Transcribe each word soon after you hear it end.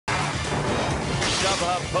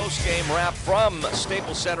StubHub post-game wrap from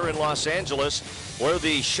Staples Center in Los Angeles, where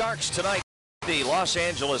the Sharks tonight the Los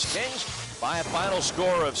Angeles Kings by a final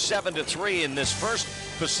score of 7-3 in this first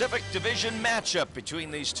Pacific Division matchup between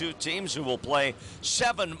these two teams, who will play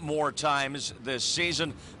 7 more times this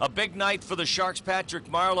season. A big night for the Sharks. Patrick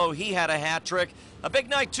Marleau, he had a hat trick. A big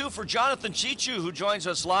night, too, for Jonathan Cheech, who joins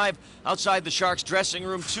us live outside the Sharks dressing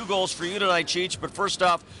room. 2 goals for you tonight, Cheech. But first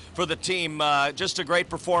off, for the team, just a great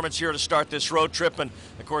performance here to start this road trip. And,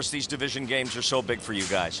 of course, these division games are so big for you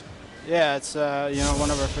guys. Yeah, it's one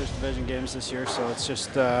of our first division games this year, so it's just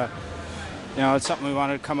it's something we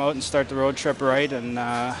wanted to come out and start the road trip right. And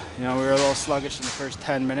we were a little sluggish in the first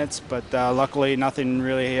 10 minutes, but luckily nothing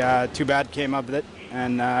really too bad came of it,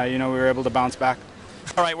 and we were able to bounce back.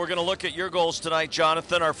 All right, we're going to look at your goals tonight,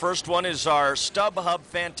 Jonathan. Our first one is our StubHub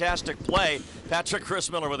fantastic play. Patrick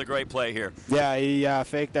Miller with a great play here. Yeah, he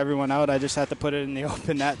faked everyone out. I just had to put it in the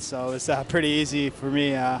open net, so it was pretty easy for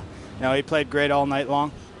me. He played great all night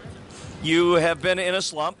long. You have been in a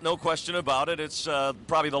slump, no question about it. It's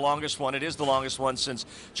probably the longest one. It is the longest one since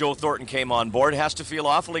Joe Thornton came on board. It has to feel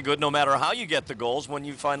awfully good no matter how you get the goals when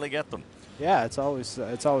you finally get them. Yeah, it's always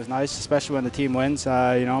nice, especially when the team wins.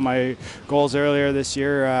 My goals earlier this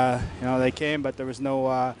year, they came, but there was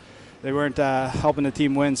no, they weren't helping the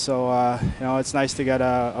team win. So, it's nice to get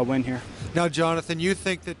a win here. Now, Jonathan, you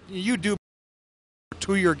think that you do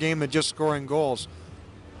to your game than just scoring goals?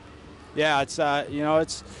 Yeah,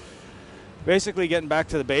 it's basically getting back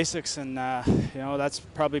to the basics, and that's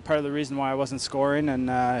probably part of the reason why I wasn't scoring. And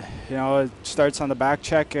it starts on the back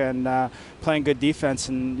check and playing good defense,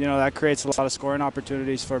 and that creates a lot of scoring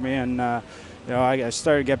opportunities for me. And I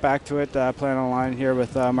started to get back to it, playing on a line here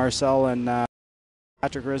with Marcel and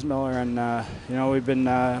Patrick Miller, and we've been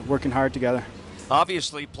working hard together.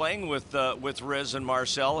 Obviously, playing with Riz and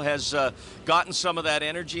Marcel has gotten some of that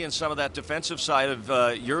energy and some of that defensive side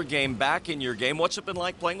of your game back in your game. What's it been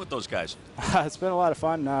like playing with those guys? It's been a lot of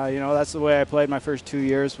fun. That's the way I played my first 2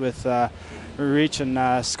 years with Reach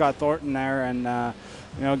and Scott Thornton there, and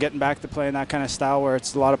getting back to playing that kind of style where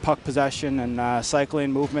it's a lot of puck possession and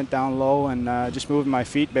cycling, movement down low, and just moving my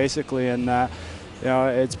feet basically. And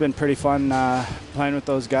it's been pretty fun playing with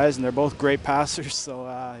those guys, and they're both great passers, so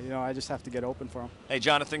I just have to get open for them. Hey,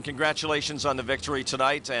 Jonathan, congratulations on the victory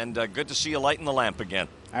tonight, and good to see you lighting the lamp again.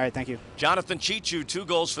 All right, thank you. Jonathan Cheech, 2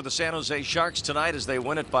 goals for the San Jose Sharks tonight as they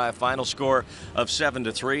win it by a final score of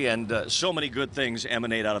 7-3, and so many good things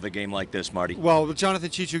emanate out of a game like this, Marty. Well, with Jonathan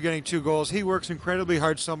Cheech getting 2 goals, he works incredibly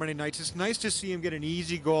hard so many nights. It's nice to see him get an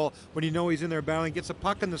easy goal when he's in there battling, gets a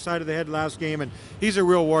puck in the side of the head last game, and he's a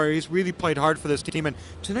real warrior. He's really played hard for this team, and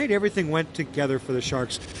tonight everything went together for the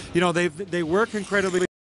Sharks. They work incredibly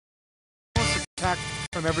attack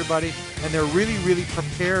from everybody, and they're really, really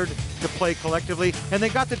prepared to play collectively, and they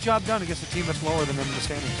got the job done against a team that's lower than them in the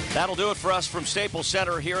standings. That'll do it for us from Staples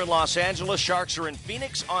Center here in Los Angeles. Sharks are in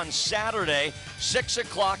Phoenix on Saturday, 6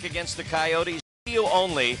 o'clock against the Coyotes. Video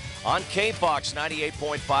only on KFOX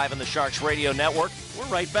 98.5 and the Sharks Radio Network. We're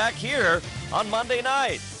right back here on Monday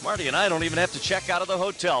night. Marty and I don't even have to check out of the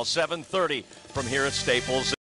hotel. 7:30 from here at Staples.